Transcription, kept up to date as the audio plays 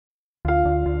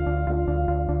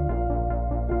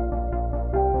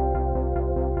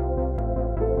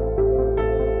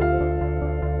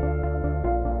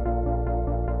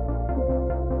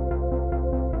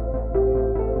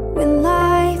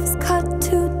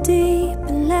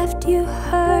left you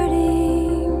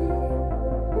hurting.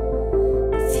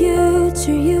 The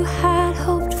future you had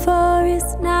hoped for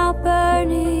is now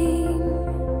burning,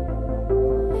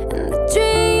 and the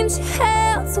dreams you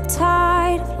held so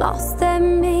tight have lost their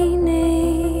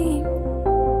meaning.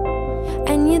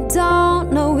 And you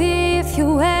don't know if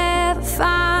you ever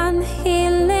find the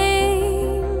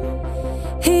healing.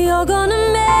 You're gonna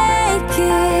make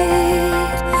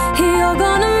it, you're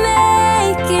gonna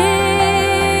make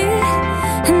it,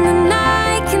 and the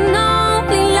night can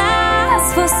only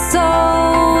last for so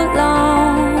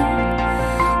long.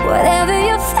 Whatever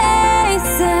you're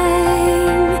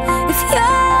facing, if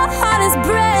your heart is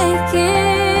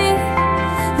breaking,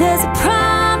 there's a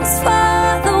promise for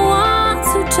the ones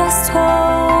who just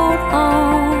hold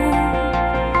on.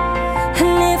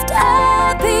 Lift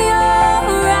up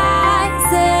your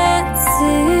eyes and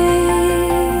see,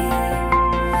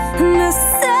 the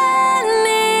sun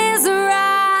is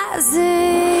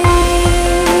rising.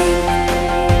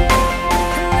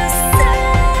 The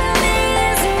sun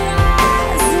is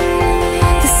rising.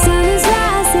 The sun is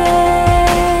rising.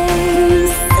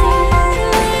 The sun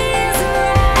is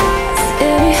rising.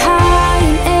 Every high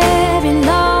and every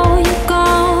low you're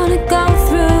gonna go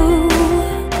through.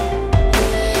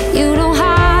 You don't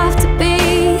have to be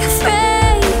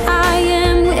afraid. I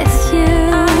am with you.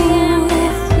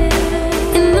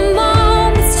 In the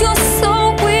moments you're so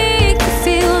weak, you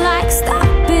feel like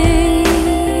stopping.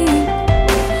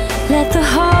 Let the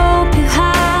hope you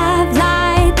have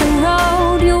light the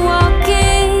road you're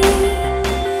walking.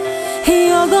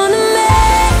 You're gonna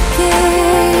make it.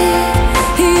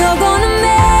 You're gonna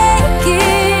make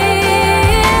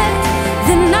it.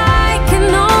 The night can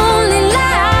only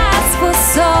last for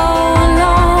so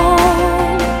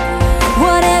long.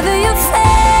 Whatever you're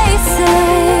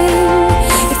facing,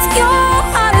 if your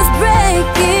heart is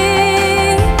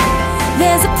breaking,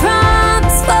 there's a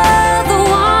promise for the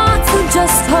ones who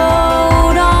just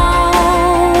hold on.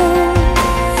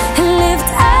 Lift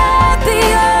up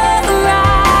your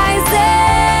eyes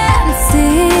and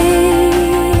see,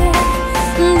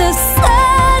 the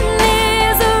sun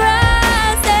is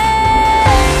rising.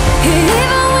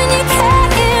 Even when you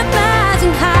can't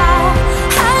imagine how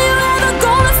you ever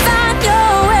gonna find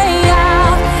your way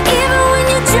out. Even when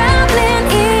you're drowning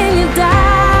in your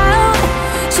doubt,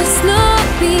 just look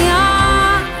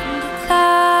beyond the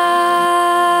clouds.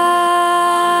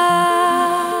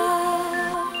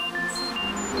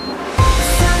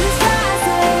 Sun is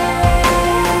rising.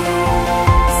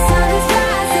 Sun is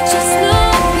rising. Just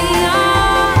look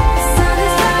beyond. Sun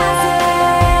is rising.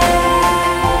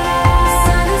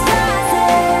 Sun is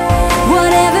rising.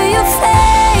 Whatever you're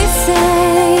facing,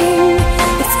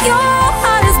 if your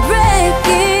heart is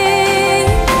breaking,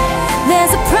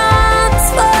 there's a promise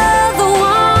for the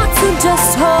ones who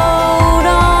just hold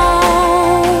on.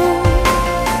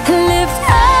 Lift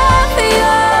up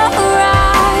your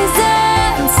eyes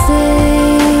and see,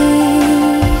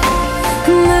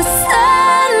 the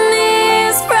sun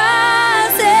is rising.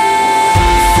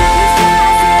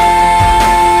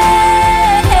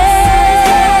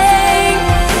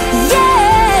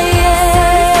 Yeah, yeah.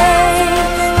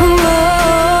 Whoa.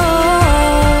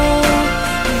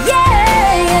 Yeah.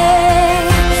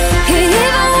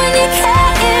 Even when you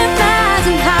can't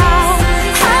imagine how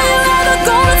you ever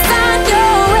gonna find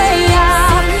your way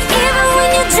out. Even when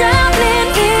you're drowning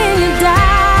in your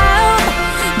doubt,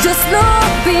 just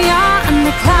look beyond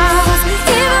the clouds.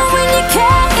 Even when you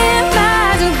can't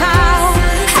imagine how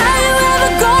you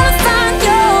ever gonna find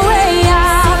your way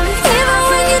out. Even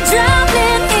when you're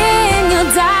drowning in your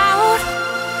doubt,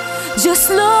 just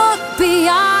look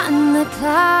beyond the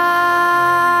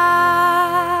clouds.